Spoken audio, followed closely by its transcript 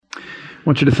I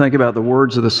want you to think about the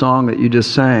words of the song that you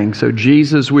just sang. So,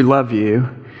 Jesus, we love you.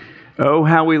 Oh,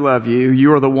 how we love you.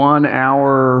 You are the one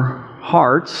our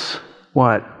hearts,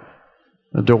 what?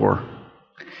 Adore.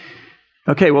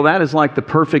 Okay, well, that is like the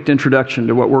perfect introduction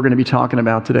to what we're going to be talking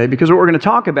about today, because what we're going to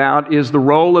talk about is the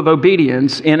role of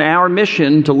obedience in our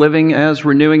mission to living as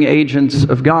renewing agents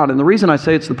of God. And the reason I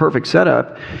say it's the perfect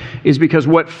setup is because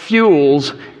what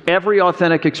fuels every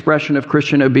authentic expression of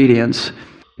Christian obedience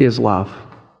is love.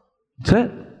 That's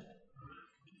it.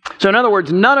 So in other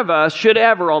words, none of us should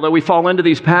ever, although we fall into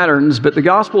these patterns, but the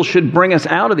gospel should bring us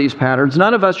out of these patterns,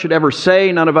 none of us should ever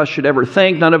say, none of us should ever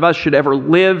think, none of us should ever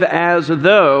live as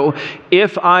though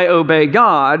if I obey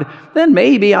God, then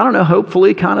maybe, I don't know,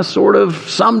 hopefully, kind of, sort of,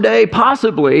 someday,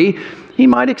 possibly, He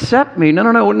might accept me.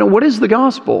 No. What is the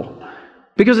gospel?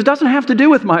 Because it doesn't have to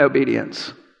do with my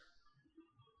obedience.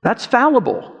 That's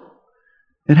fallible.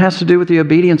 It has to do with the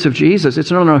obedience of Jesus.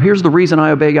 It's no, here's the reason I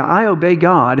obey God. I obey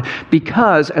God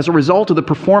because as a result of the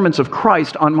performance of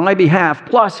Christ on my behalf,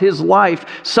 plus His life,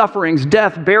 sufferings,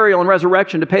 death, burial, and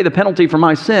resurrection to pay the penalty for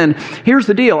my sin, here's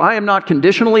the deal. I am not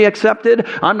conditionally accepted.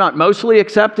 I'm not mostly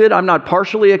accepted. I'm not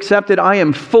partially accepted. I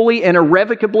am fully and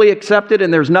irrevocably accepted,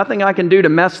 and there's nothing I can do to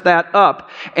mess that up.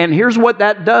 And here's what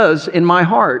that does in my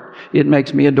heart. It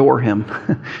makes me adore Him.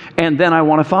 And then I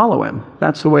want to follow Him.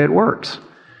 That's the way it works.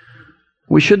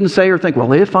 We shouldn't say or think,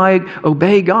 well, if I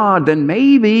obey God, then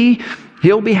maybe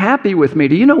He'll be happy with me.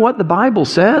 Do you know what the Bible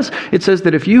says? It says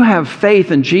that if you have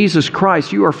faith in Jesus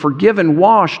Christ, you are forgiven,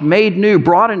 washed, made new,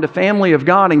 brought into family of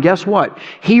God, and guess what?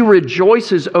 He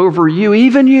rejoices over you,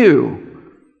 even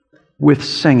you, with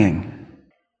singing.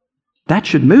 That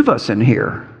should move us in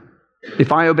here.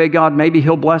 If I obey God, maybe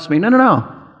He'll bless me.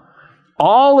 No.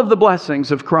 All of the blessings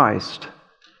of Christ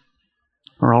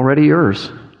are already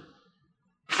yours.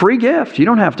 Free gift. You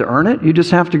don't have to earn it. You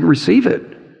just have to receive it.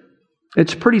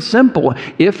 It's pretty simple.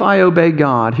 If I obey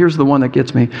God, here's the one that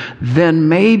gets me, then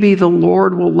maybe the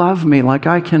Lord will love me like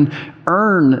I can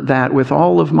earn that with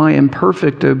all of my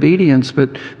imperfect obedience.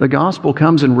 But the gospel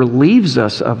comes and relieves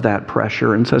us of that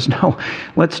pressure and says, no,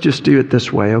 let's just do it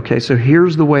this way. Okay, so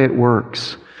here's the way it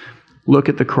works. Look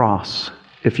at the cross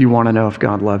if you want to know if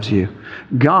God loves you.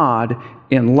 God,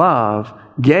 in love,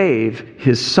 gave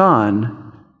His Son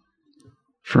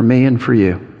for me and for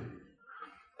you.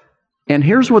 And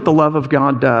here's what the love of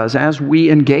God does as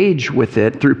we engage with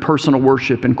it through personal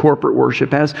worship and corporate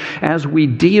worship, as we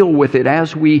deal with it,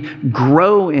 as we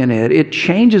grow in it, it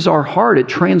changes our heart, it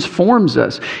transforms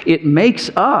us. It makes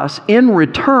us, in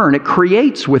return, it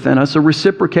creates within us a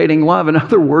reciprocating love. In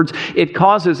other words, it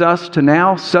causes us to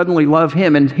now suddenly love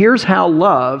Him. And here's how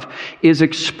love is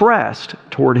expressed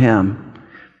toward Him.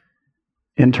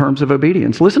 In terms of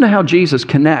obedience. Listen to how Jesus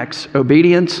connects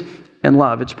obedience and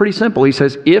love. It's pretty simple. He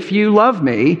says, if you love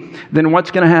me, then what's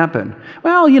going to happen?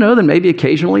 Well, then maybe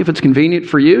occasionally, if it's convenient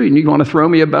for you and you want to throw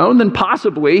me a bone, then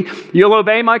possibly you'll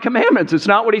obey my commandments. It's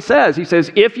not what He says. He says,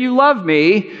 if you love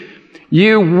me,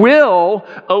 you will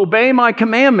obey my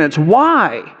commandments.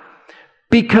 Why?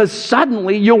 Because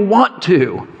suddenly you'll want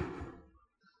to.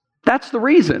 That's the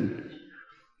reason.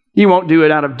 You won't do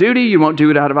it out of duty. You won't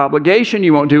do it out of obligation.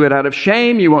 You won't do it out of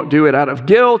shame. You won't do it out of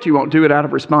guilt. You won't do it out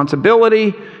of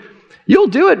responsibility. You'll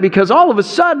do it because all of a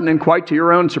sudden, and quite to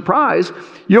your own surprise,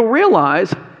 you'll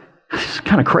realize, this is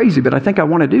kind of crazy, but I think I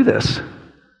want to do this.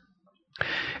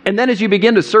 And then as you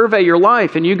begin to survey your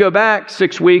life and you go back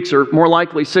 6 weeks or more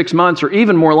likely 6 months or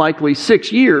even more likely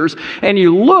 6 years, and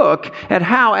you look at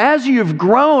how as you've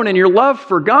grown in your love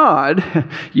for God,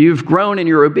 you've grown in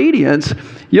your obedience,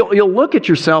 you'll look at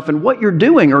yourself and what you're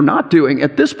doing or not doing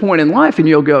at this point in life, and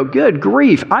you'll go, good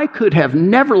grief, I could have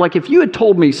never, like if you had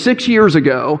told me 6 years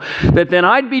ago that then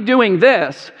I'd be doing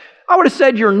this, I would have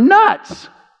said you're nuts.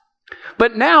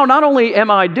 But now not only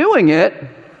am I doing it,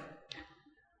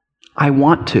 I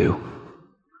want to.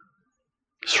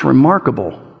 It's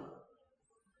remarkable.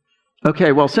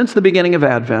 Okay, well, since the beginning of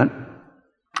Advent,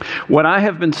 what I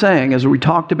have been saying as we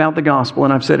talked about the gospel,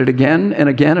 and I've said it again and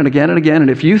again and again and again,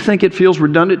 and if you think it feels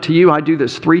redundant to you, I do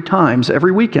this 3 times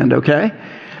every weekend, okay?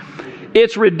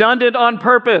 It's redundant on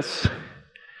purpose.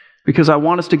 Because I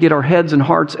want us to get our heads and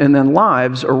hearts and then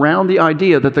lives around the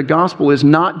idea that the gospel is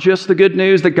not just the good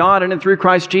news that God in and through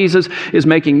Christ Jesus is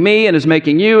making me and is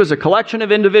making you as a collection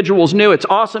of individuals new. It's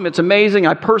awesome. It's amazing.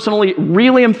 I personally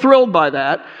really am thrilled by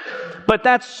that. But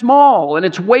that's small, and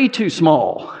it's way too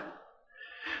small.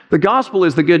 The gospel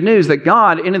is the good news that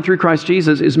God in and through Christ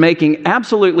Jesus is making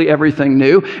absolutely everything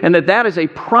new, and that is a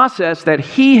process that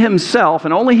He Himself,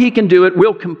 and only He can do it,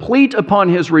 will complete upon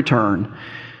His return.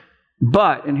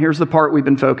 But, and here's the part we've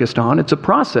been focused on, it's a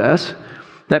process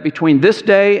that between this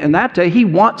day and that day, He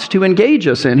wants to engage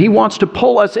us in. He wants to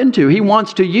pull us into. He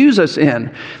wants to use us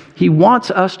in. He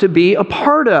wants us to be a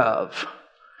part of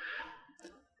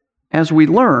as we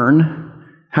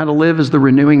learn how to live as the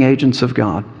renewing agents of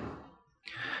God.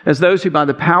 As those who by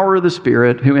the power of the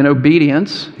Spirit, who in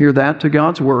obedience, hear that, to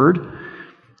God's Word,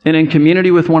 and in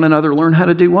community with one another, learn how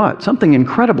to do what? Something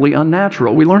incredibly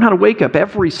unnatural. We learn how to wake up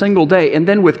every single day, and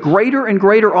then with greater and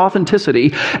greater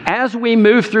authenticity, as we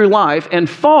move through life and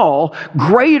fall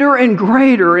greater and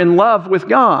greater in love with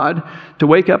God, to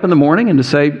wake up in the morning and to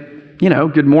say,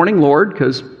 good morning, Lord,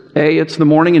 because A, it's the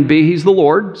morning, and B, He's the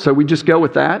Lord, so we just go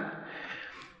with that.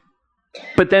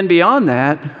 But then beyond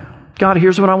that, God,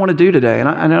 here's what I want to do today. And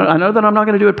I know that I'm not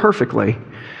going to do it perfectly,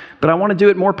 but I want to do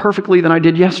it more perfectly than I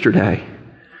did yesterday.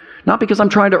 Not because I'm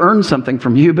trying to earn something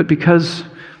from You, but because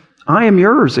I am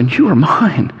Yours and You are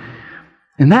mine.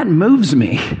 And that moves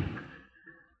me.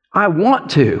 I want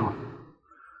to.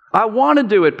 I want to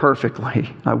do it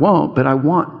perfectly. I won't, but I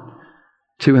want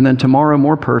to. And then tomorrow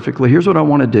more perfectly. Here's what I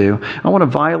want to do. I want to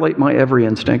violate my every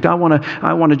instinct. I want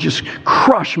to just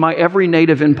crush my every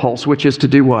native impulse, which is to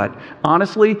do what?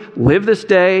 Honestly, live this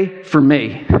day for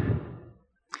me,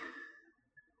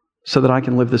 so that I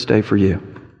can live this day for You.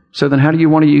 So then how do You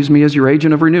want to use me as Your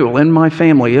agent of renewal in my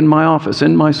family, in my office,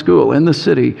 in my school, in the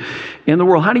city, in the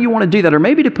world? How do You want to do that? Or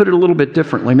maybe to put it a little bit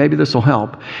differently, maybe this will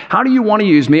help. How do You want to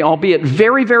use me, albeit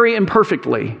very, very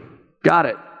imperfectly? Got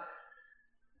it.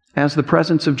 As the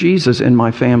presence of Jesus in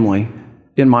my family,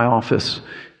 in my office,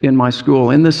 in my school,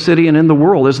 in this city, and in the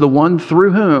world, as the one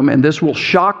through whom, and this will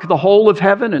shock the whole of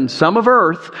heaven and some of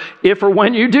earth, if or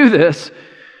when You do this,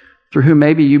 through whom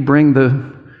maybe You bring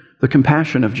the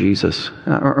compassion of Jesus,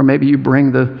 or maybe You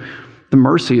bring the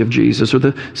mercy of Jesus, or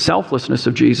the selflessness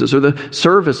of Jesus, or the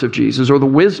service of Jesus, or the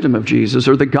wisdom of Jesus,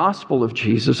 or the gospel of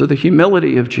Jesus, or the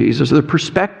humility of Jesus, or the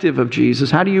perspective of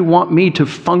Jesus. How do You want me to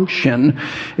function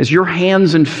as Your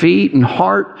hands and feet and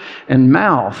heart and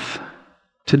mouth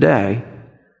today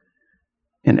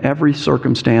in every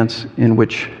circumstance in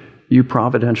which You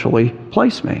providentially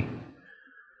place me?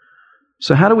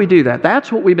 So how do we do that?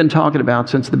 That's what we've been talking about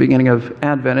since the beginning of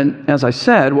Advent. And as I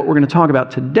said, what we're going to talk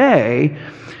about today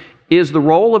is the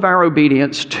role of our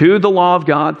obedience to the law of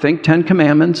God, think 10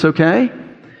 Commandments, okay,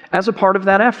 as a part of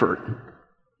that effort.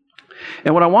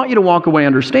 And what I want you to walk away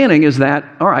understanding is that,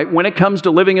 all right, when it comes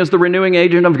to living as the renewing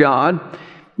agent of God,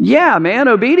 yeah, man,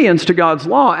 obedience to God's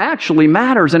law actually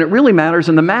matters, and it really matters,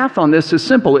 and the math on this is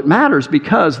simple. It matters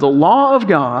because the law of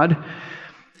God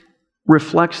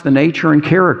reflects the nature and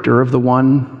character of the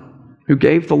one who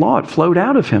gave the law. It flowed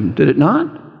out of Him, did it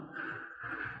not?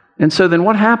 And so then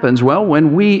what happens? Well,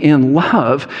 when we in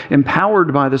love,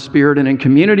 empowered by the Spirit and in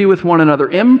community with one another,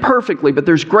 imperfectly, but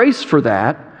there's grace for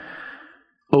that,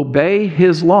 obey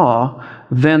His law,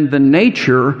 then the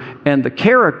nature and the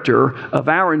character of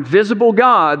our invisible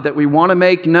God that we want to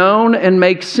make known and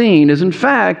make seen is in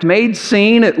fact made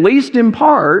seen, at least in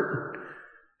part.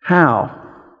 How?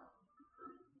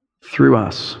 Through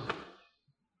us.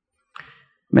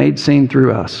 Made seen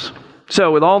through us.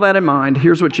 So with all that in mind,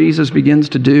 here's what Jesus begins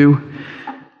to do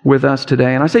with us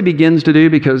today. And I say begins to do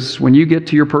because when you get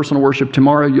to your personal worship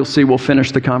tomorrow, you'll see we'll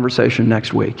finish the conversation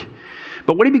next week.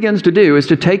 But what He begins to do is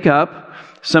to take up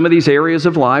some of these areas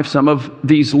of life, some of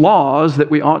these laws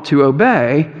that we ought to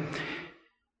obey,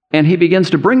 and He begins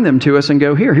to bring them to us and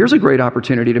go, here's a great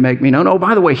opportunity to make me known. Oh,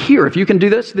 by the way, here, if you can do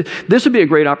this, this would be a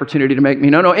great opportunity to make me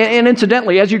known. And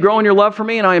incidentally, as you grow in your love for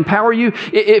me and I empower you,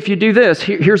 if you do this,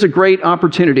 here's a great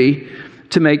opportunity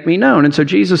to make me known. And so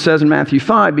Jesus says in Matthew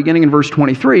 5, beginning in verse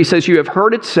 23, He says, you have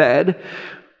heard that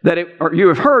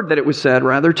it was said,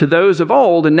 to those of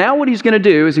old. And now what He's going to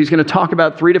do is He's going to talk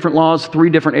about 3 different laws, 3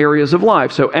 different areas of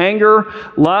life. So anger,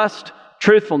 lust,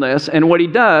 truthfulness. And what He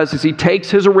does is He takes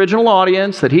His original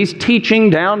audience that He's teaching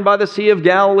down by the Sea of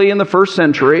Galilee in the first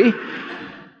century,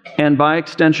 and by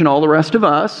extension all the rest of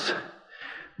us,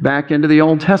 back into the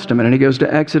Old Testament. And He goes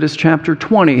to Exodus chapter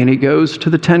 20, and He goes to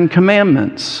the 10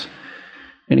 Commandments.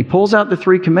 And He pulls out the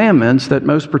 3 commandments that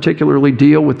most particularly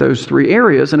deal with those 3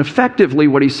 areas. And effectively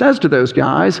what He says to those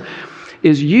guys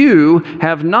is, you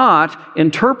have not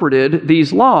interpreted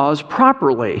these laws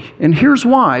properly. And here's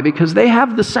why. Because they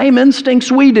have the same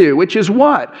instincts we do, which is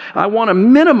what? I want to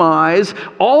minimize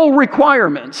all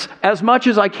requirements as much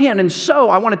as I can. And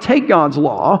so I want to take God's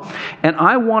law and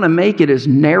I want to make it as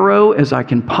narrow as I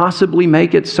can possibly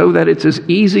make it, so that it's as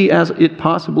easy as it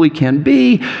possibly can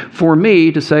be for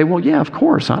me to say, well, yeah, of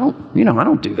course, I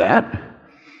don't do that.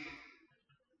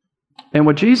 And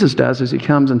what Jesus does is He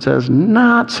comes and says,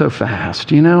 not so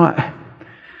fast.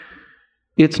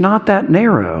 It's not that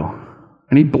narrow.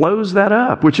 And he blows that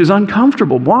up, which is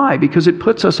uncomfortable. Why? Because it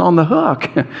puts us on the hook.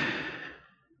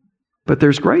 But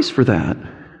there's grace for that.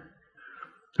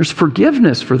 There's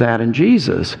forgiveness for that in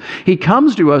Jesus. He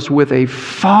comes to us with a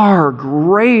far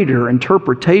greater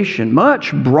interpretation,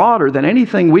 much broader than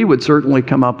anything we would certainly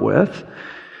come up with.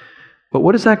 But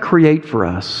what does that create for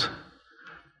us?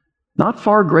 Not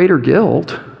far greater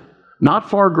guilt, not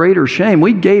far greater shame.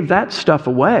 We gave that stuff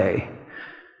away.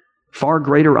 Far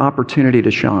greater opportunity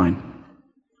to shine.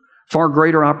 Far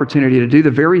greater opportunity to do the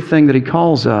very thing that he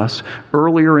calls us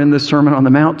earlier in this Sermon on the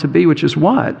Mount to be, which is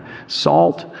what?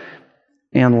 Salt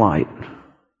and light.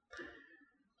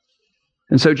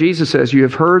 And so Jesus says, you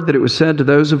have heard that it was said to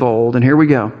those of old, and here we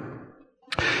go.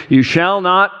 You shall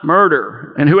not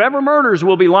murder, and whoever murders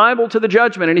will be liable to the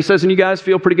judgment. And he says, and you guys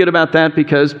feel pretty good about that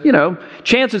because,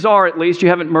 chances are at least you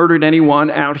haven't murdered anyone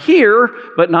out here,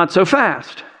 but not so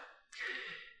fast.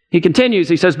 He continues,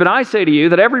 he says, but I say to you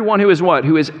that everyone who is what?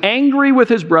 Who is angry with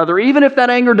his brother, even if that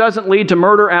anger doesn't lead to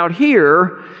murder out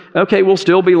here, will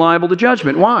still be liable to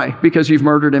judgment. Why? Because you've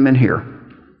murdered him in here.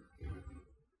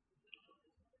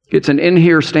 It's an in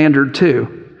here standard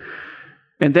too.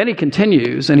 And then he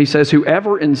continues and he says,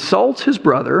 whoever insults his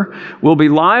brother will be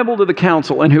liable to the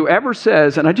council. And whoever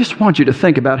says, and I just want you to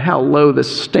think about how low the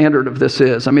standard of this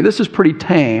is. I mean, this is pretty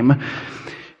tame.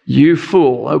 You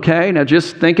fool, okay? Now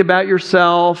just think about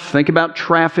yourself, think about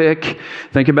traffic,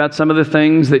 think about some of the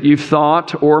things that you've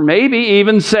thought or maybe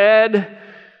even said.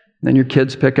 Then your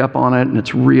kids pick up on it and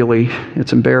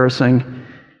it's embarrassing.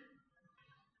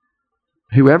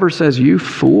 Whoever says you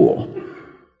fool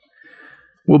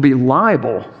will be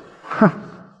liable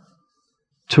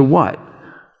to what?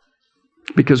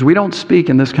 Because we don't speak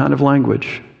in this kind of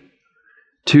language.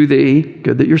 To the,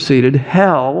 good that you're seated,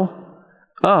 hell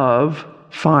of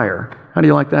fire. How do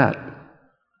you like that?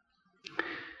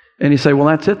 And you say, well,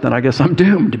 that's it then. I guess I'm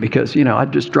doomed because,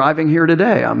 I'm just driving here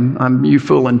today. I'm you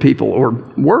fooling people or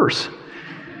worse.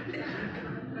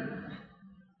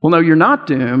 Well, no, you're not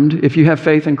doomed if you have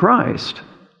faith in Christ.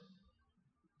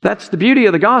 That's the beauty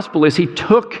of the gospel is he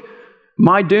took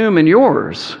my doom and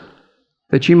yours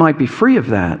that you might be free of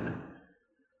that.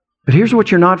 But here's what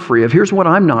you're not free of. Here's what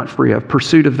I'm not free of.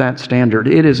 Pursuit of that standard.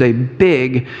 It is a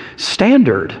big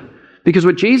standard. Because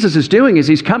what Jesus is doing is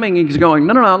he's coming and he's going,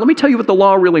 no, let me tell you what the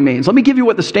law really means. Let me give you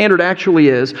what the standard actually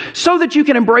is so that you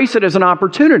can embrace it as an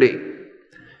opportunity.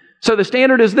 So the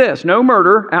standard is this, no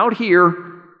murder out here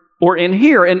or in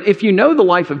here. And if you know the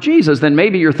life of Jesus, then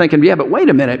maybe you're thinking, yeah, but wait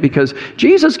a minute, because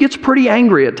Jesus gets pretty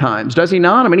angry at times, does he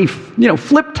not? I mean, he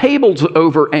flipped tables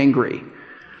over angry.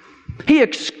 He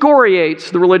excoriates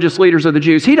the religious leaders of the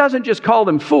Jews. He doesn't just call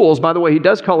them fools. By the way, he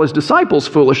does call his disciples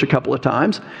foolish a couple of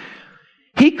times.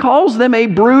 He calls them a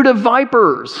brood of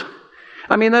vipers.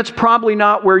 I mean, that's probably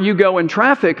not where you go in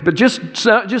traffic, but just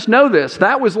know this.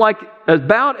 That was like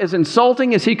about as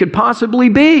insulting as he could possibly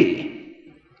be.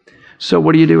 So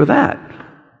what do you do with that?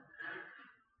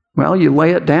 Well, you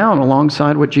lay it down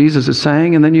alongside what Jesus is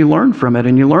saying, and then you learn from it.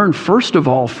 And you learn, first of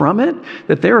all, from it,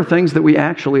 that there are things that we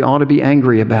actually ought to be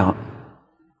angry about.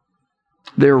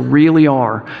 There really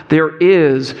are. There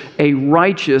is a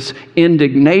righteous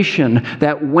indignation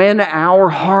that when our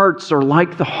hearts are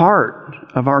like the heart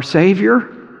of our Savior,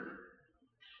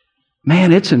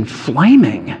 man, it's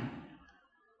inflaming.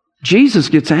 Jesus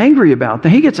gets angry about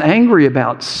that. He gets angry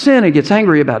about sin. He gets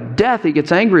angry about death. He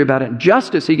gets angry about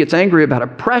injustice. He gets angry about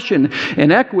oppression,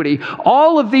 inequity.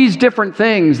 All of these different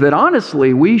things that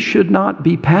honestly we should not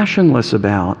be passionless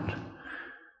about,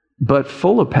 but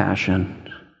full of passion.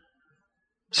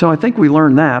 So I think we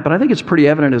learn that, but I think it's pretty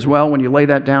evident as well when you lay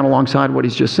that down alongside what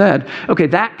he's just said. Okay,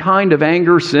 that kind of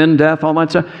anger, sin, death, all that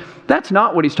stuff, that's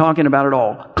not what he's talking about at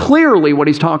all. Clearly what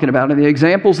he's talking about, and the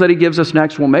examples that he gives us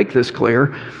next will make this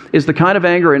clear, is the kind of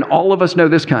anger, and all of us know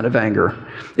this kind of anger.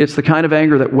 It's the kind of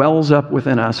anger that wells up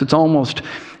within us. It's almost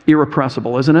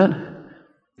irrepressible, isn't it?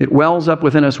 It wells up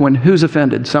within us when who's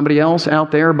offended? Somebody else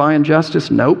out there by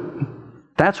injustice? Nope.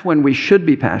 That's when we should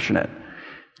be passionate.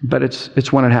 But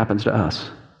it's when it happens to us.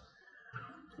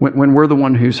 When we're the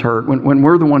one who's hurt, when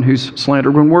we're the one who's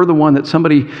slandered, when we're the one that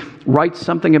somebody writes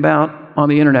something about on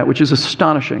the internet, which is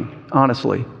astonishing,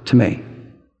 honestly, to me.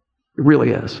 It really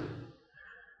is.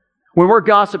 When we're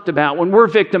gossiped about, when we're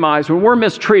victimized, when we're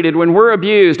mistreated, when we're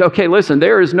abused, okay, listen,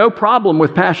 there is no problem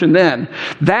with passion then.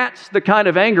 That's the kind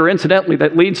of anger, incidentally,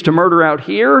 that leads to murder out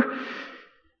here,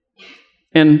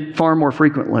 and far more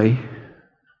frequently,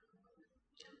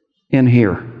 in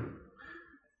here.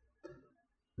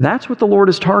 That's what the Lord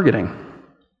is targeting.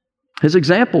 His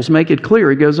examples make it clear.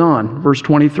 He goes on, verse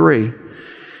 23.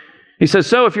 He says,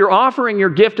 so if you're offering your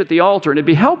gift at the altar, and it'd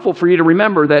be helpful for you to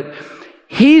remember that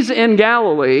He's in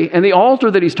Galilee, and the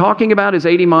altar that he's talking about is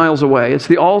 80 miles away. It's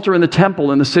the altar in the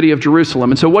temple in the city of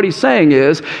Jerusalem. And so what he's saying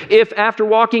is, if after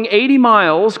walking 80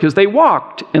 miles, because they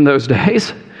walked in those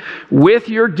days, with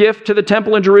your gift to the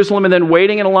temple in Jerusalem and then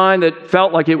waiting in a line that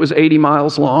felt like it was 80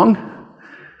 miles long,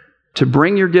 to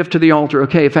bring your gift to the altar.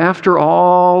 Okay, if after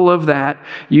all of that,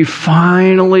 you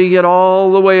finally get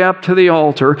all the way up to the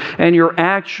altar and you're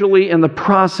actually in the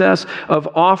process of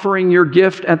offering your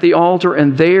gift at the altar,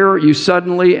 and there you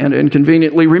suddenly and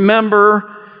inconveniently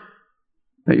remember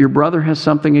that your brother has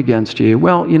something against you.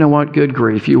 Well, you know what? Good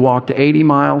grief. You walked 80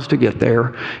 miles to get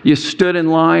there. You stood in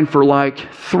line for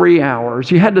like 3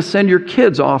 hours. You had to send your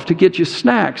kids off to get you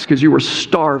snacks because you were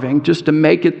starving just to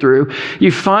make it through.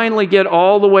 You finally get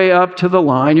all the way up to the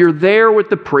line. You're there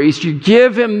with the priest. You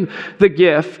give him the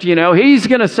gift. You know, he's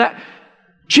going to say,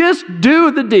 just do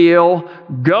the deal,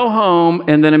 go home,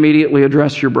 and then immediately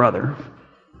address your brother.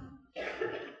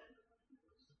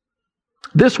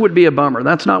 This would be a bummer.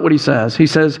 That's not what he says. He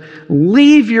says,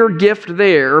 leave your gift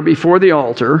there before the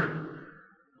altar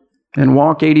and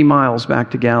walk 80 miles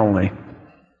back to Galilee.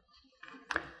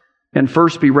 And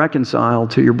first be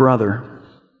reconciled to your brother.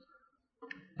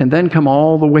 And then come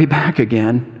all the way back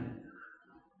again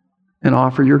and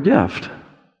offer your gift.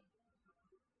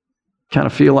 Kind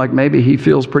of feel like maybe he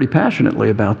feels pretty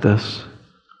passionately about this.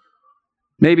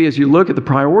 Maybe as you look at the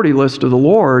priority list of the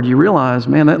Lord, you realize,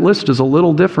 man, that list is a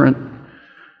little different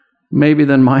maybe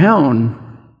than my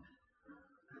own.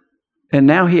 And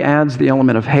now he adds the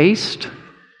element of haste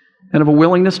and of a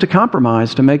willingness to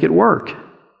compromise to make it work.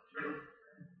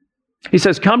 He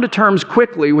says, come to terms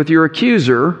quickly with your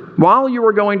accuser while you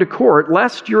are going to court,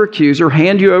 lest your accuser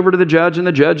hand you over to the judge and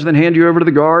the judge then hand you over to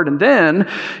the guard, and then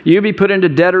you be put into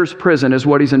debtor's prison is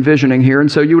what he's envisioning here.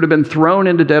 And so you would have been thrown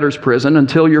into debtor's prison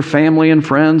until your family and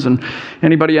friends and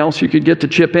anybody else you could get to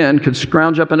chip in could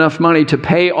scrounge up enough money to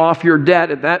pay off your debt.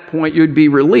 At that point, you'd be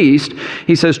released.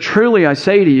 He says, truly I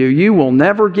say to you, you will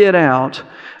never get out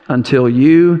until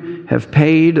you have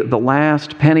paid the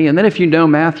last penny. And then if you know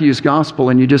Matthew's gospel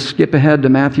and you just skip ahead to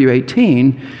Matthew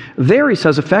 18, there he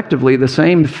says effectively the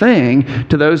same thing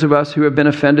to those of us who have been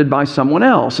offended by someone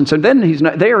else. And so then he's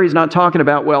not talking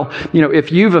about, well, you know, if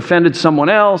you've offended someone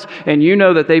else and you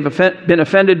know that they've been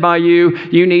offended by you,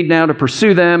 you need now to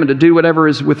pursue them and to do whatever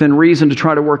is within reason to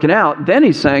try to work it out. Then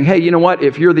he's saying, hey, you know what?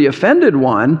 If you're the offended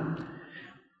one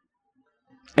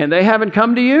and they haven't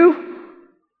come to you,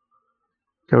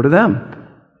 go to them.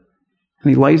 And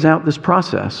he lays out this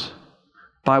process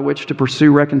by which to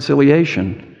pursue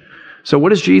reconciliation. So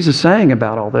what is Jesus saying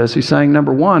about all this? He's saying,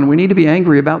 number one, we need to be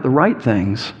angry about the right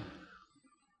things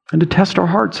and to test our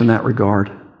hearts in that regard.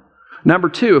 Number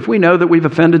two, if we know that we've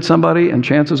offended somebody, and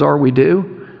chances are we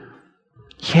do,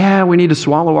 we need to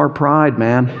swallow our pride,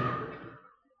 man.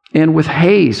 And with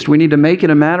haste, we need to make it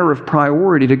a matter of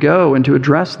priority to go and to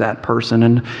address that person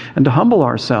and to humble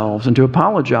ourselves and to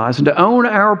apologize and to own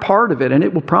our part of it. And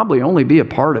it will probably only be a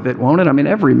part of it, won't it? I mean,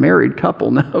 every married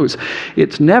couple knows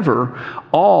it's never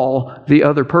all the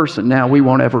other person. Now, we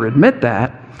won't ever admit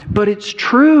that, but it's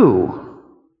true.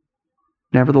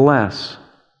 Nevertheless,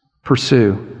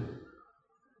 pursue.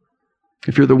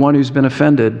 If you're the one who's been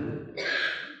offended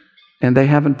and they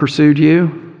haven't pursued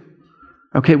you,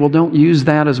 okay, well, don't use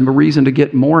that as a reason to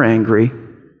get more angry.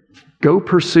 Go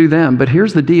pursue them. But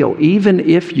here's the deal. Even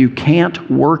if you can't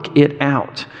work it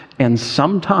out, and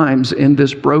sometimes in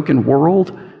this broken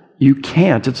world, you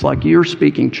can't. It's like you're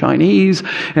speaking Chinese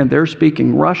and they're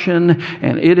speaking Russian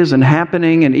and it isn't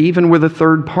happening. And even with a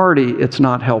third party, it's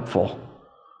not helpful.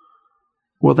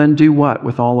 Well, then do what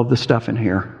with all of the stuff in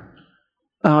here?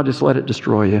 Oh, just let it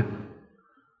destroy you.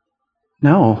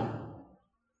 No.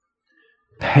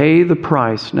 Pay the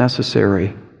price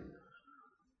necessary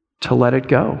to let it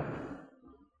go.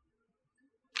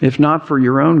 If not for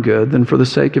your own good, then for the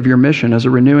sake of your mission as a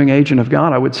renewing agent of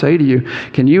God, I would say to you,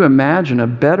 can you imagine a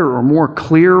better or more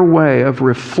clear way of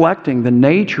reflecting the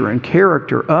nature and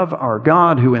character of our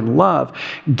God who in love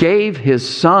gave His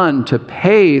Son to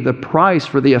pay the price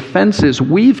for the offenses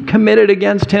we've committed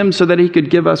against Him so that He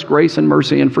could give us grace and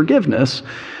mercy and forgiveness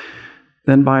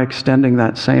than by extending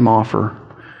that same offer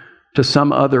to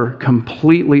some other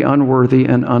completely unworthy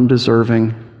and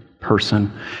undeserving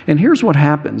person. And here's what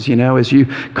happens, as you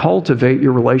cultivate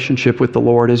your relationship with the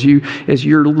Lord, as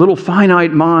your little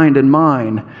finite mind and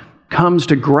mine comes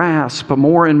to grasp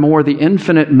more and more the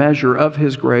infinite measure of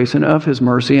His grace and of His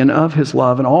mercy and of His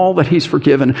love and all that He's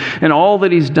forgiven and all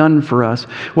that He's done for us,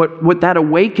 what that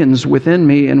awakens within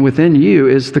me and within you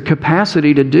is the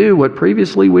capacity to do what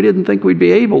previously we didn't think we'd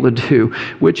be able to do,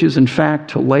 which is in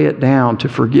fact to lay it down, to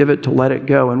forgive it, to let it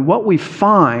go. And what we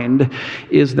find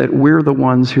is that we're the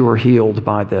ones who are healed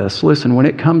by this. Listen, when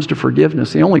it comes to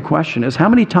forgiveness, the only question is, how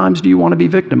many times do you want to be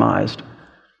victimized?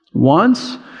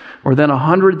 Once? Or then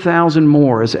 100,000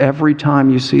 more as every time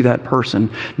you see that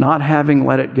person not having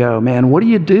let it go. Man, what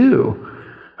do?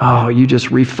 Oh, you just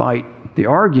refight the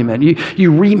argument.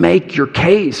 You remake your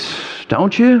case,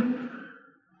 don't you?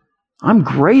 I'm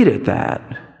great at that.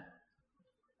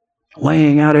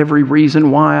 Laying out every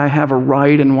reason why I have a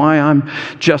right and why I'm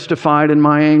justified in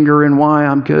my anger and why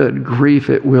I'm good. Grief,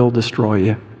 it will destroy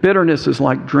you. Bitterness is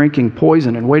like drinking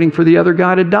poison and waiting for the other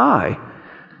guy to die.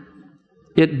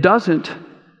 It doesn't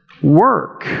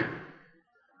work.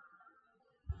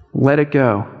 Let it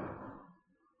go.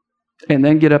 And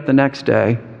then get up the next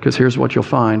day, because here's what you'll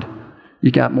find. You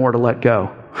got more to let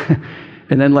go.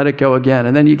 And then let it go again.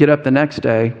 And then you get up the next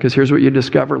day, because here's what you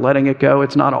discover. Letting it go,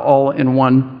 it's not all in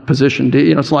one position.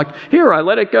 It's like, here, I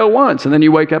let it go once. And then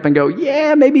you wake up and go,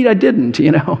 yeah, maybe I didn't,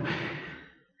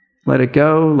 Let it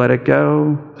go, let it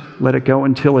go, let it go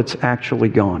until it's actually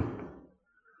gone.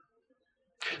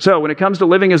 So, when it comes to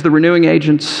living as the renewing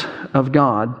agents of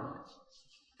God,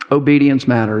 obedience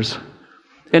matters.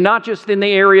 And not just in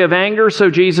the area of anger, so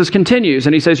Jesus continues,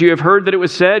 and He says, you have heard that it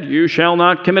was said, you shall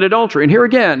not commit adultery. And here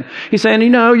again, He's saying,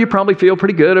 you probably feel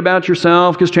pretty good about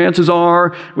yourself, because chances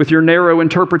are, with your narrow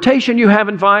interpretation, you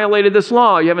haven't violated this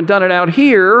law. You haven't done it out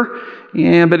here,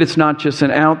 but it's not just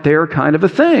an out there kind of a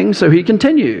thing. So He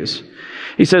continues.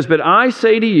 He says, but I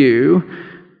say to you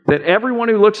that everyone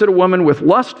who looks at a woman with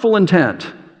lustful intent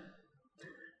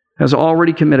has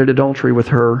already committed adultery with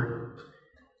her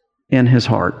in his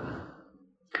heart.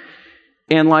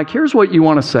 And here's what you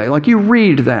want to say. You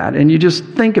read that and you just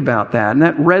think about that, and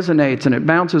that resonates and it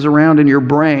bounces around in your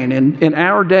brain. In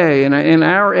our day, in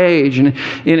our age, and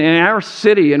in our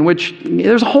city, in which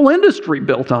there's a whole industry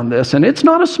built on this, and it's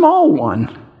not a small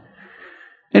one.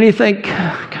 And you think,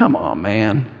 come on,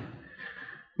 man.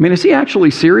 Is he actually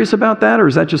serious about that, or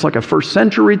is that just a first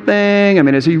century thing?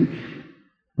 Is he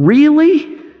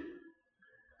really?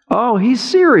 Oh, he's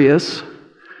serious.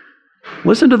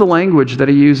 Listen to the language that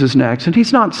he uses next. And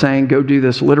he's not saying go do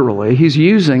this literally. He's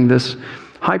using this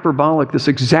hyperbolic, this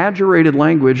exaggerated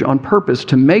language on purpose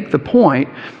to make the point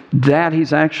that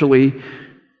he's actually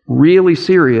really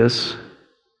serious.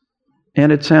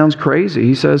 And it sounds crazy.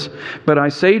 He says, but I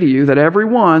say to you that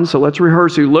everyone, so let's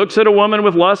rehearse, who looks at a woman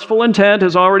with lustful intent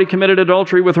has already committed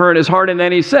adultery with her in his heart. And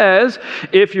then he says,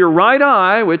 if your right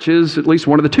eye, which is at least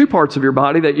one of the two parts of your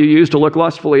body that you use to look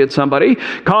lustfully at somebody,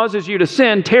 causes you to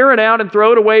sin, tear it out and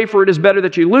throw it away, for it is better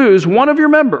that you lose one of your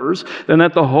members than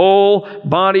that the whole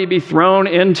body be thrown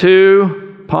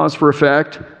into, pause for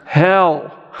effect,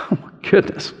 hell. Oh my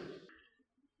goodness.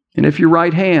 And if your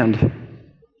right hand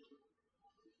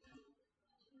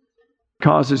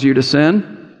causes you to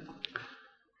sin,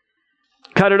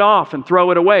 cut it off and throw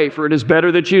it away, for it is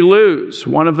better that you lose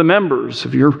one of the members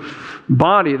of your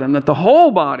body than that the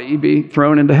whole body be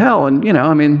thrown into hell. And,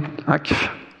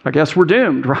 I guess we're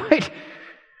doomed, right?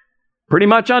 Pretty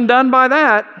much undone by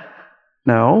that.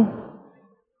 No.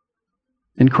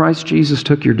 In Christ Jesus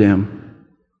took your doom.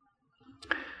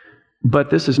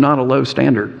 But this is not a low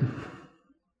standard.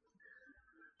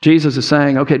 Jesus is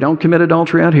saying, okay, don't commit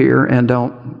adultery out here, and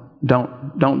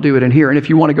don't do it in here. And if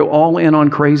you want to go all in on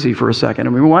crazy for a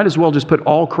second, we might as well just put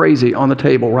all crazy on the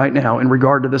table right now in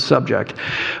regard to this subject.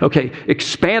 Okay,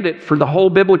 expand it for the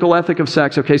whole biblical ethic of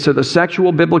sex. Okay, so the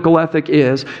sexual biblical ethic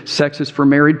is sex is for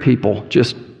married people.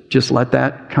 Just let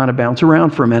that kind of bounce around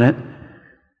for a minute.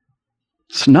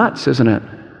 It's nuts, isn't it?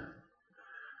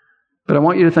 But I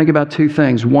want you to think about two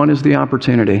things. One is the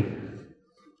opportunity.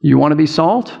 You want to be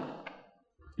salt?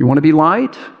 You want to be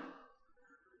light?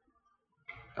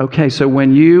 Okay, so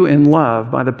when you, in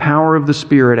love, by the power of the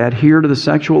Spirit, adhere to the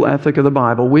sexual ethic of the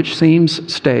Bible, which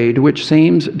seems staid, which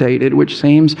seems dated, which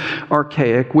seems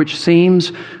archaic, which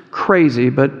seems crazy,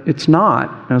 but it's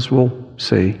not, as we'll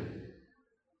see,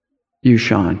 you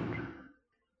shine.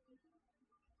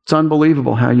 It's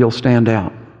unbelievable how you'll stand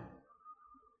out.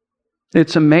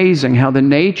 It's amazing how the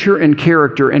nature and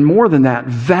character, and more than that,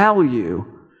 value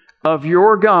of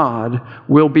your God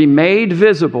will be made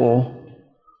visible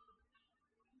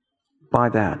by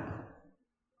that.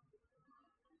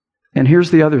 And here's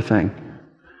the other thing.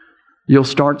 You'll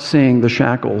start seeing the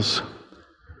shackles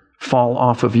fall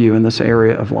off of you in this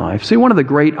area of life. See, one of the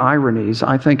great ironies,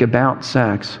 I think, about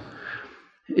sex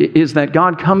is that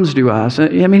God comes to us. I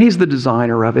mean, He's the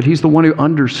designer of it. He's the one who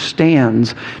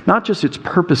understands not just its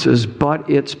purposes, but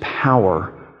its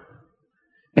power.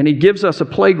 And He gives us a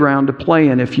playground to play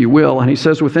in, if you will. And He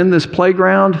says, within this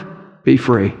playground, be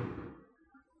free.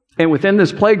 And within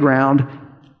this playground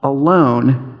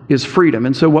alone is freedom.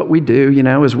 And so what we do,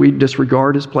 is we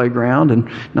disregard His playground, and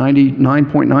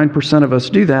 99.9% of us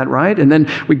do that, right? And then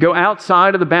we go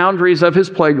outside of the boundaries of His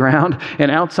playground,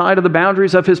 and outside of the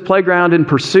boundaries of His playground in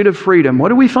pursuit of freedom. What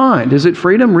do we find? Is it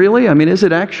freedom, really? I mean, is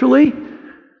it actually?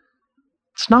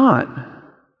 It's not.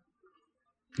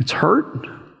 It's hurt.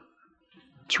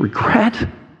 It's regret.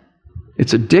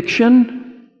 It's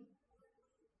addiction.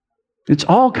 It's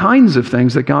all kinds of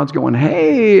things that God's going,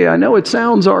 hey, I know it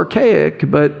sounds archaic,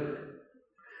 but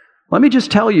let me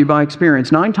just tell you by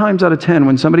experience, 9 times out of 10,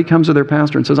 when somebody comes to their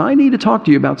pastor and says, I need to talk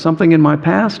to you about something in my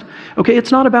past, okay,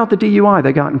 it's not about the DUI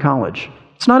they got in college.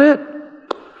 It's not it.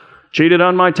 Cheated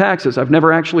on my taxes. I've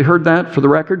never actually heard that for the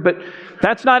record, but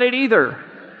that's not it either.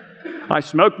 I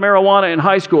smoked marijuana in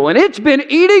high school, and it's been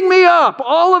eating me up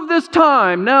all of this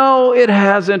time. No, it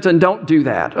hasn't, and don't do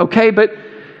that, okay? But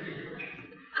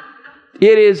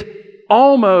it is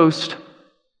almost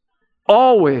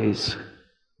always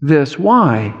this.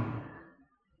 Why?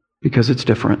 Because it's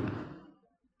different.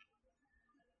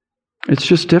 It's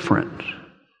just different.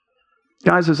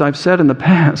 Guys, as I've said in the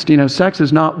past, sex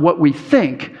is not what we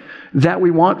think that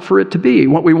we want for it to be.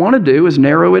 What we want to do is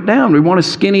narrow it down. We want to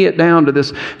skinny it down to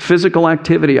this physical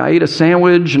activity. I eat a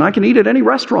sandwich, and I can eat at any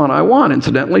restaurant I want,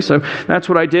 incidentally. So that's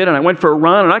what I did, and I went for a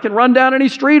run, and I can run down any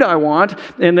street I want.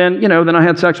 And then, then I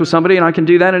had sex with somebody, and I can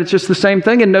do that, and it's just the same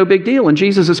thing and no big deal. And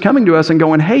Jesus is coming to us and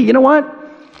going, hey, you know what?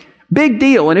 Big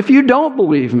deal. And if you don't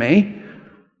believe me,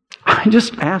 I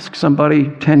just ask somebody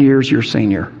 10 years your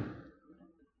senior.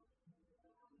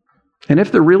 And if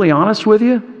they're really honest with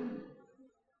you,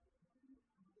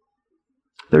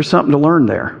 there's something to learn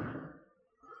there.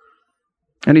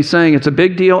 And He's saying it's a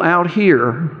big deal out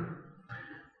here.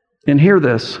 And hear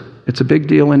this, it's a big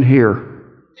deal in here.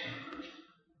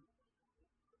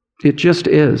 It just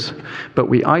is. But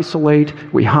we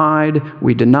isolate, we hide,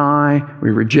 we deny,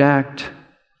 we reject,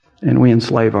 and we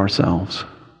enslave ourselves.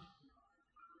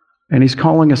 And He's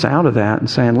calling us out of that and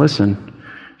saying, listen,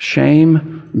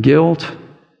 shame, guilt,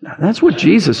 that's what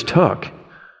Jesus took.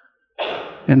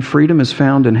 And freedom is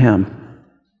found in Him.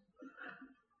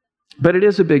 But it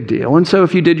is a big deal. And so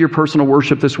if you did your personal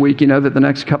worship this week, you know that the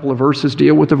next couple of verses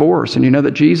deal with divorce. And you know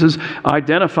that Jesus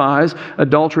identifies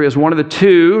adultery as one of the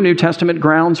 2 New Testament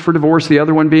grounds for divorce, the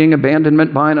other one being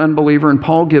abandonment by an unbeliever. And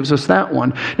Paul gives us that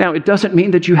one. Now, it doesn't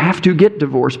mean that you have to get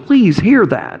divorced. Please hear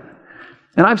that.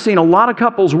 And I've seen a lot of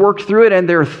couples work through it, and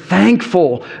they're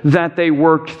thankful that they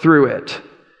worked through it.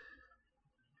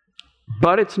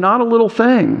 But it's not a little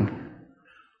thing.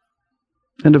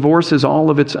 And divorce is all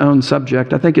of its own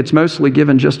subject. I think it's mostly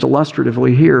given just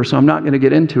illustratively here, so I'm not going to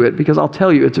get into it because I'll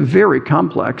tell you it's very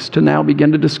complex to now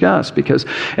begin to discuss, because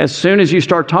as soon as you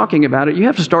start talking about it, you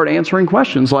have to start answering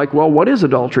questions like, well, what is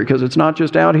adultery? Because it's not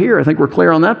just out here. I think we're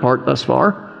clear on that part thus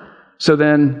far. So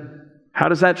then, how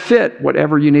does that fit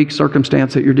whatever unique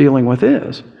circumstance that you're dealing with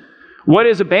is? What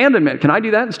is abandonment? Can I do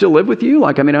that and still live with you?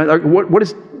 What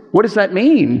does that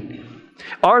mean?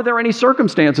 Are there any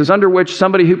circumstances under which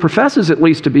somebody who professes at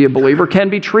least to be a believer can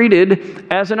be treated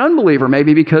as an unbeliever?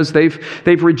 Maybe because they've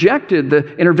rejected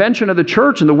the intervention of the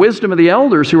church and the wisdom of the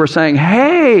elders who are saying,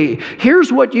 hey,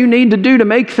 here's what you need to do to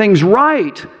make things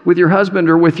right with your husband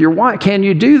or with your wife. Can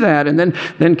you do that? And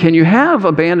then can you have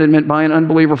abandonment by an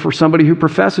unbeliever for somebody who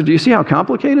professes? Do you see how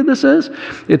complicated this is?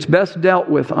 It's best dealt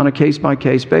with on a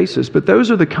case-by-case basis. But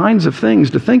those are the kinds of things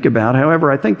to think about.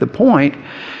 However, I think the point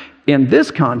in this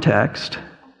context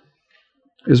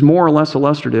is more or less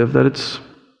illustrative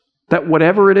that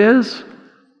whatever it is,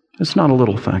 it's not a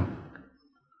little thing.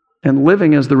 And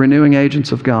living as the renewing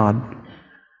agents of God,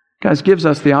 guys, gives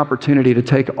us the opportunity to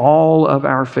take all of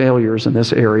our failures in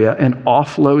this area and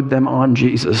offload them on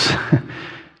Jesus.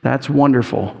 That's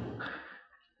wonderful.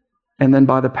 And then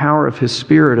by the power of His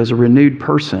Spirit as a renewed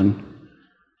person,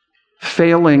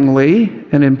 failingly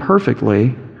and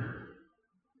imperfectly,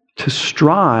 to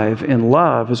strive in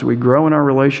love as we grow in our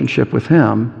relationship with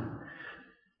Him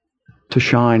to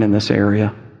shine in this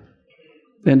area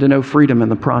and to know freedom in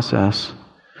the process.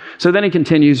 So then he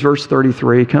continues, verse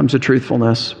 33, comes to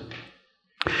truthfulness.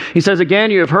 He says, again,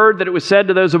 you have heard that it was said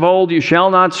to those of old, you shall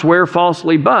not swear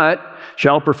falsely, but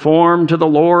shall perform to the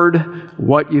Lord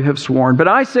what you have sworn. But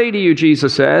I say to you,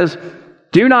 Jesus says,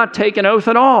 Do not take an oath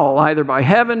at all, either by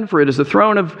heaven, for it is the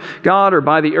throne of God, or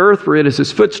by the earth, for it is his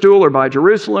footstool, or by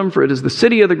Jerusalem, for it is the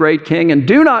city of the great king. And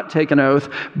do not take an oath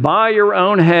by your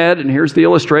own head. And here's the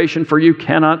illustration, for you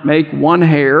cannot make one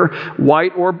hair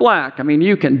white or black. I mean,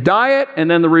 you can dye it,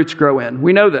 and then the roots grow in.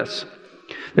 We know this.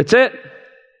 That's it.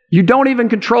 You don't even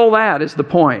control that, is the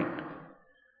point.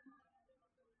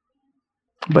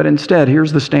 But instead,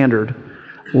 here's the standard.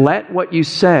 Let what you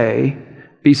say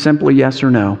be simply yes or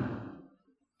no.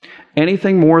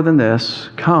 Anything more than this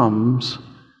comes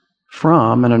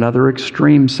from, in another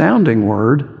extreme sounding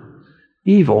word,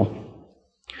 evil.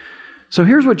 So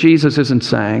here's what Jesus isn't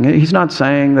saying. He's not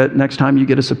saying that next time you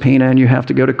get a subpoena and you have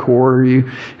to go to court or you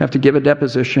have to give a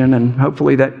deposition, and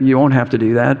hopefully that you won't have to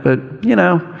do that, but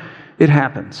it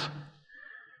happens.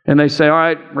 And they say, all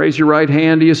right, raise your right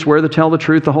hand. Do you swear to tell the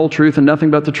truth, the whole truth, and nothing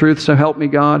but the truth, so help me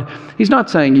God? He's not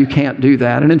saying you can't do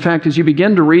that. And in fact, as you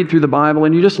begin to read through the Bible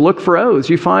and you just look for oaths,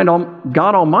 you find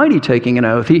God Almighty taking an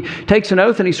oath. He takes an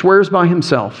oath and he swears by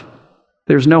himself.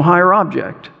 There's no higher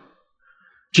object.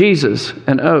 Jesus,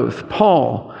 an oath.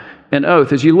 Paul, an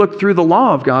oath. As you look through the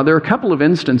law of God, there are a couple of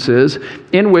instances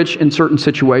in which, in certain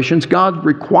situations, God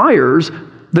requires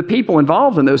the people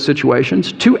involved in those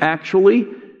situations to actually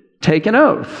take an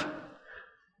oath.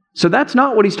 So that's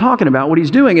not what he's talking about. What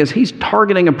he's doing is he's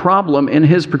targeting a problem in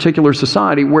his particular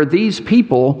society where these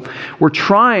people were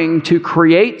trying to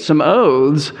create some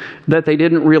oaths that they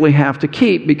didn't really have to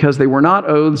keep because they were not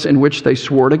oaths in which they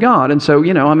swore to God. And so,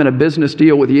 I'm in a business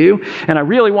deal with you, and I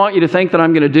really want you to think that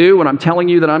I'm going to do what I'm telling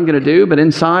you that I'm going to do, but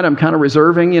inside I'm kind of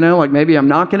reserving, like maybe I'm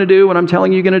not going to do what I'm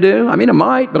telling you going to do. I mean, I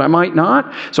might, but I might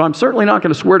not. So I'm certainly not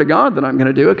going to swear to God that I'm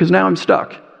going to do it because now I'm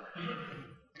stuck.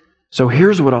 So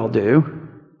here's what I'll do.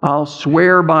 I'll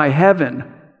swear by heaven,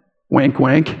 wink,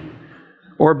 wink,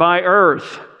 or by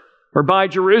earth, or by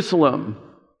Jerusalem,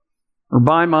 or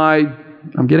by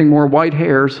I'm getting more white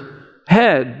hairs,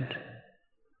 head.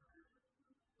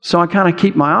 So I kind of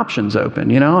keep my options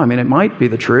open, I mean, it might be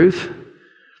the truth,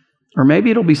 or maybe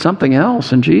it'll be something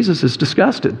else, and Jesus is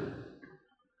disgusted.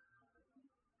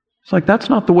 It's like, that's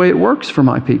not the way it works for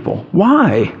my people.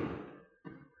 Why?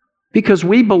 Because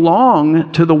we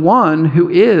belong to the one who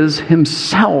is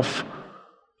himself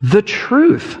the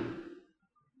truth.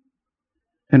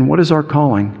 And what is our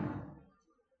calling?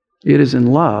 It is in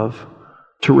love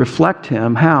to reflect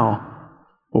him. How?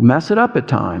 We'll mess it up at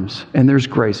times, and there's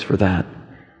grace for that.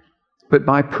 But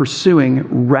by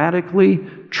pursuing radically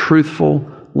truthful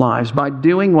lives, by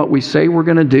doing what we say we're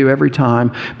going to do every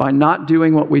time, by not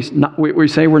doing what we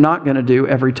say we're not going to do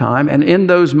every time, and in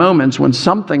those moments when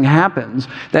something happens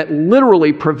that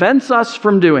literally prevents us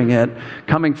from doing it,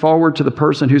 coming forward to the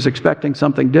person who's expecting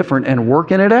something different and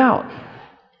working it out.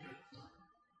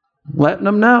 Letting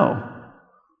them know.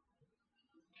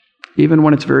 Even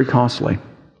when it's very costly.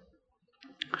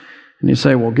 And you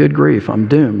say, well, good grief, I'm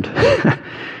doomed.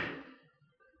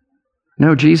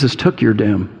 No, Jesus took your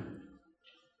doom.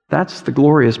 That's the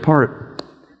glorious part.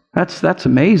 That's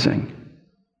amazing.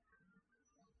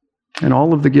 And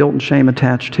all of the guilt and shame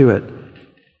attached to it.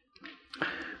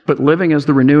 But living as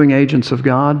the renewing agents of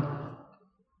God,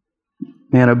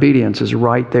 man, obedience is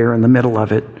right there in the middle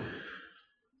of it.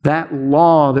 That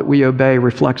law that we obey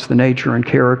reflects the nature and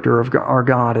character of our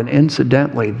God, and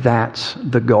incidentally, that's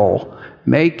the goal.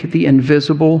 Make the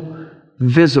invisible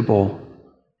visible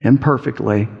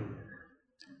imperfectly,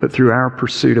 but through our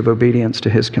pursuit of obedience to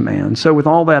his command. So with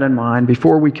all that in mind,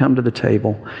 before we come to the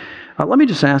table, let me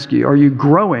just ask you, are you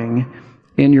growing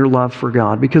in your love for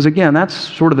God? Because again, that's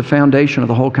sort of the foundation of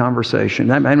the whole conversation.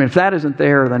 If that isn't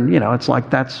there, then, it's like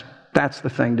that's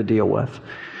the thing to deal with.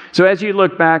 So as you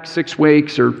look back 6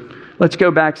 weeks, or let's go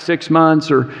back 6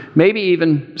 months, or maybe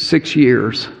even 6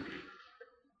 years,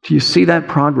 do you see that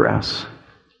progress?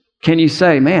 Can you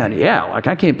say, man,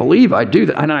 I can't believe I do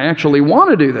that, and I actually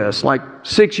want to do this? Like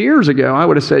 6 years ago, I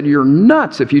would have said, you're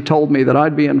nuts if you told me that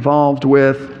I'd be involved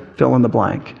with fill in the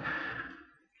blank.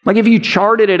 Like if you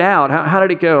charted it out, how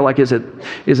did it go? Like is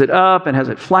it up, and has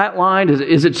it flatlined?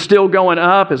 Is it still going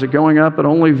up? Is it going up but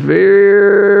only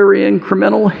very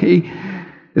incrementally?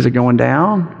 Is it going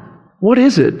down? What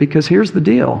is it? Because here's the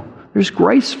deal. There's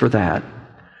grace for that.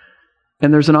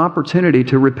 And there's an opportunity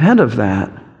to repent of that,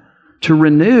 to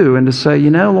renew and to say,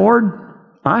 Lord,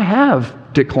 I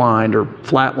have declined or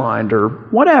flatlined or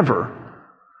whatever.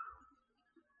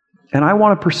 And I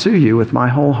want to pursue you with my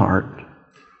whole heart.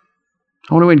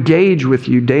 I want to engage with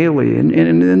you daily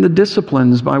in the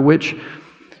disciplines by which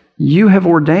you have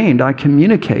ordained. I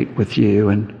communicate with you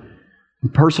and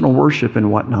personal worship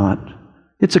and whatnot.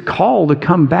 It's a call to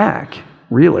come back,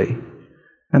 really.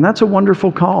 And that's a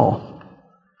wonderful call.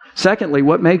 Secondly,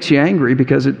 what makes you angry?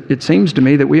 Because it seems to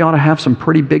me that we ought to have some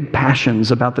pretty big passions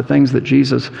about the things that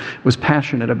Jesus was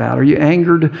passionate about. Are you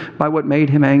angered by what made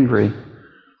him angry?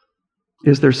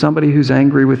 Is there somebody who's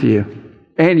angry with you?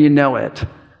 And you know it.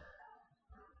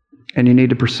 And you need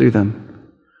to pursue them.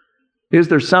 Is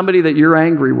there somebody that you're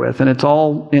angry with? And it's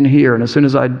all in here. And as soon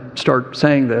as I start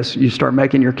saying this, you start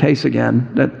making your case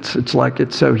again. It's like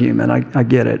it's so human. I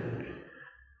get it.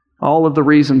 All of the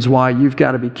reasons why you've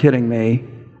got to be kidding me.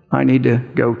 I need to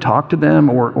go talk to them,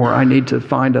 or I need to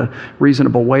find a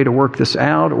reasonable way to work this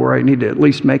out, or I need to at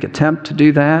least make an attempt to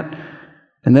do that.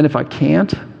 And then if I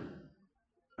can't,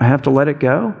 I have to let it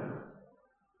go?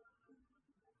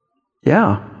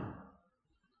 Yeah.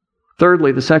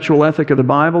 Thirdly, the sexual ethic of the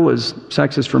Bible is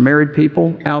sex is for married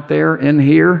people out there, in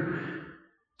here.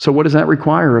 So what does that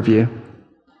require of you?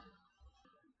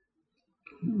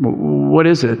 What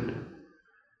is it?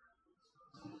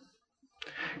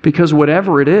 Because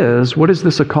whatever it is, what is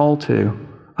this a call to?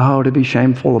 Oh, to be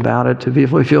shameful about it,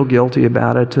 to feel guilty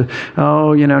about it,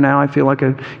 now I feel like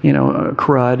a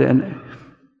crud. And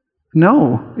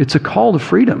no, it's a call to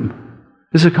freedom.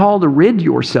 It's a call to rid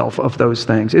yourself of those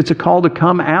things. It's a call to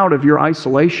come out of your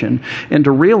isolation and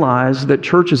to realize that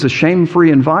church is a shame-free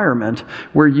environment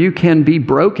where you can be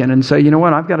broken and say, you know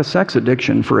what, I've got a sex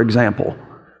addiction, for example.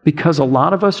 Because a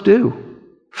lot of us do,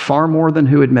 far more than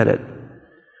who admit it.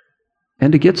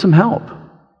 And to get some help.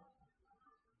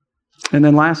 And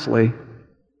then lastly,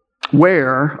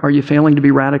 where are you failing to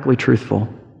be radically truthful?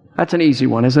 That's an easy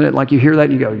one, isn't it? Like you hear that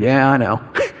and you go, yeah, I know.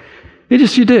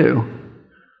 You do.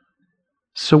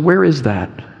 So where is that?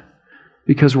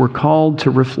 Because we're called to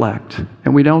reflect,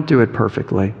 and we don't do it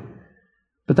perfectly.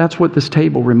 But that's what this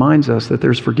table reminds us that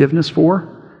there's forgiveness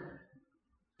for.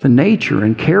 The nature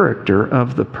and character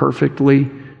of the perfectly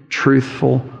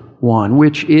truthful one,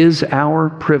 which is our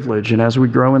privilege. And as we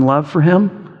grow in love for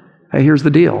him, hey, here's the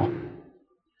deal.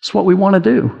 It's what we want to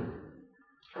do.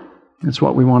 It's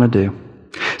what we want to do.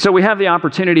 So we have the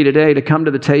opportunity today to come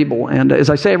to the table. And as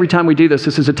I say every time we do this,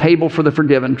 this is a table for the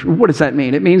forgiven. What does that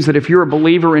mean? It means that if you're a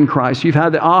believer in Christ, you've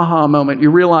had the aha moment,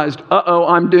 you realized,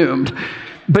 I'm doomed.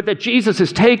 But that Jesus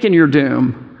has taken your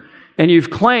doom, and you've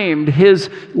claimed his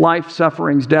life,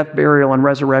 sufferings, death, burial, and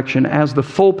resurrection as the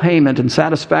full payment and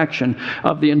satisfaction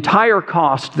of the entire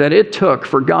cost that it took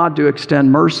for God to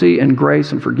extend mercy and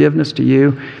grace and forgiveness to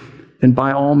you, then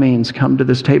by all means come to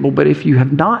this table. But if you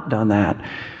have not done that,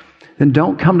 then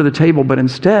don't come to the table, but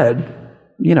instead,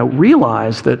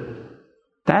 realize that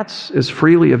that's as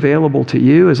freely available to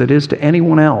you as it is to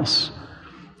anyone else.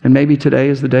 And maybe today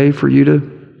is the day for you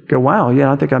to go, wow,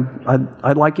 yeah, I think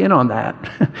I'd like in on that.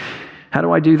 How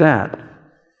do I do that?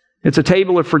 It's a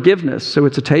table of forgiveness, so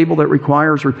it's a table that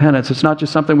requires repentance. It's not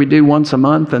just something we do once a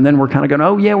month, and then we're kind of going,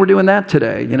 oh yeah, we're doing that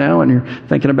today, and you're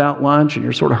thinking about lunch, and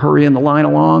you're sort of hurrying the line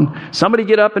along. Somebody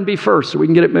get up and be first so we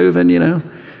can get it moving,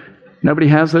 Nobody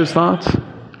has those thoughts?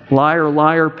 Liar,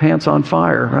 liar, pants on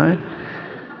fire, right?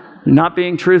 You're not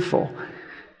being truthful.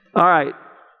 All right,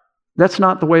 that's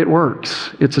not the way it works.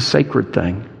 It's a sacred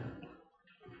thing.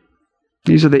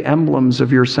 These are the emblems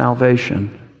of your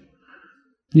salvation.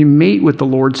 You meet with the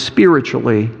Lord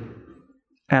spiritually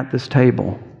at this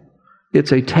table.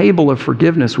 It's a table of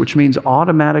forgiveness, which means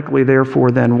automatically, therefore,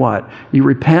 then what? You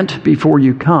repent before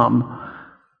you come.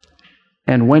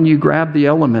 And when you grab the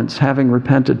elements, having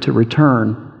repented to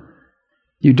return,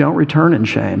 you don't return in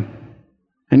shame.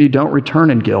 And you don't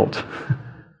return in guilt.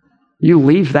 You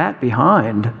leave that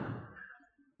behind.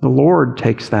 The Lord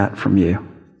takes that from you.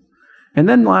 And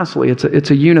then lastly,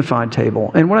 it's a unified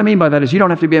table. And what I mean by that is you don't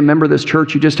have to be a member of this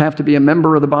church. You just have to be a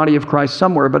member of the body of Christ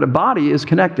somewhere. But a body is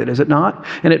connected, is it not?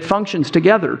 And it functions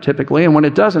together typically. And when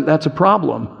it doesn't, that's a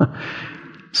problem.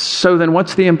 So then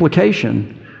what's the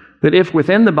implication? That if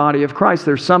within the body of Christ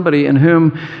there's somebody in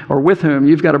whom or with whom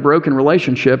you've got a broken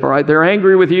relationship, all right, they're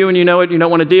angry with you and you know it, you don't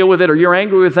want to deal with it, or you're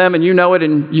angry with them and you know it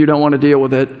and you don't want to deal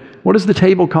with it, what is the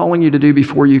table calling you to do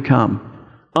before you come?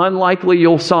 Unlikely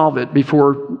you'll solve it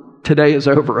before today is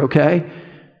over, okay?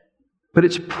 But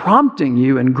it's prompting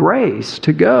you in grace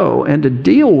to go and to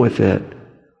deal with it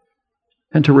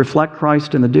and to reflect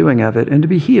Christ in the doing of it and to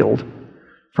be healed,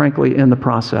 frankly, in the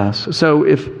process. So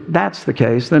if that's the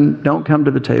case, then don't come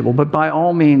to the table. But by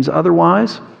all means,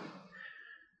 otherwise,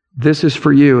 this is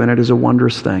for you, and it is a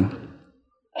wondrous thing.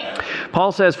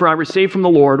 Paul says, "For I received from the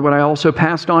Lord what I also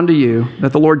passed on to you,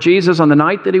 that the Lord Jesus, on the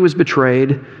night that he was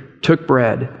betrayed, took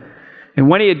bread. And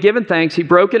when he had given thanks, he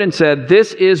broke it and said,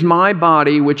 'This is my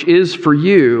body, which is for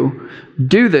you.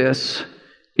 Do this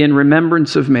in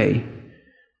remembrance of me.'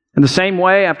 In the same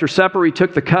way, after supper, he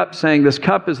took the cup, saying, "This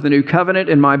cup is the new covenant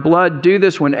in my blood. Do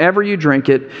this whenever you drink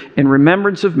it in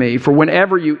remembrance of me. For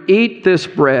whenever you eat this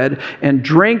bread and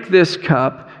drink this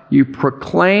cup, you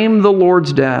proclaim the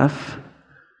Lord's death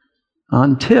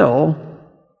until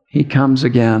he comes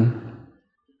again.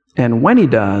 And when he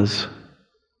does,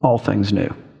 all things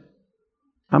new."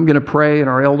 I'm going to pray, and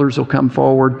our elders will come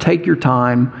forward. Take your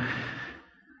time,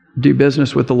 do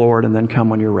business with the Lord, and then come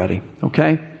when you're ready.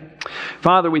 Okay?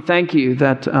 Father, we thank you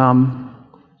that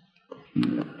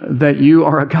you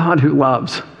are a God who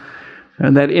loves,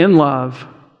 and that in love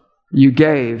you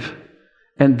gave,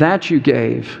 and that you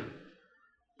gave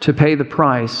to pay the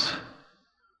price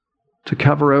to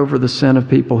cover over the sin of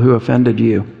people who offended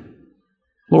you.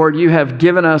 Lord, you have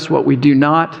given us what we do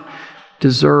not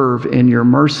deserve in your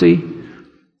mercy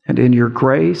and in your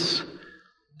grace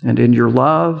and in your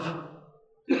love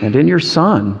and in your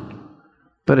Son.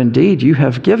 But indeed, you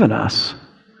have given us,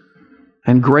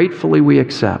 and gratefully we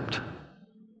accept.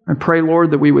 I pray,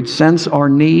 Lord, that we would sense our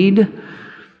need,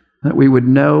 that we would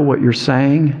know what you're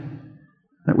saying,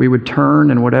 that we would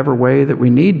turn in whatever way that we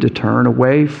need to turn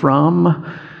away from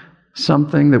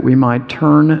something, that we might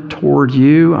turn toward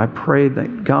you. I pray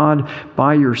that, God,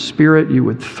 by your Spirit, you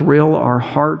would thrill our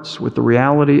hearts with the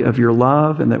reality of your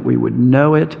love, and that we would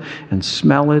know it and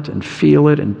smell it and feel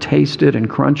it and taste it and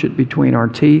crunch it between our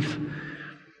teeth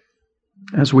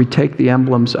as we take the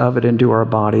emblems of it into our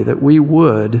body, that we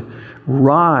would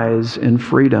rise in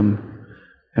freedom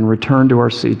and return to our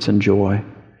seats in joy.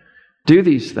 Do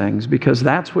these things because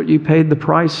that's what you paid the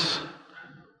price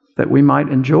that we might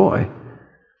enjoy.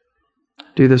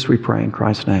 Do this, we pray, in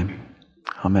Christ's name.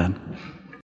 Amen.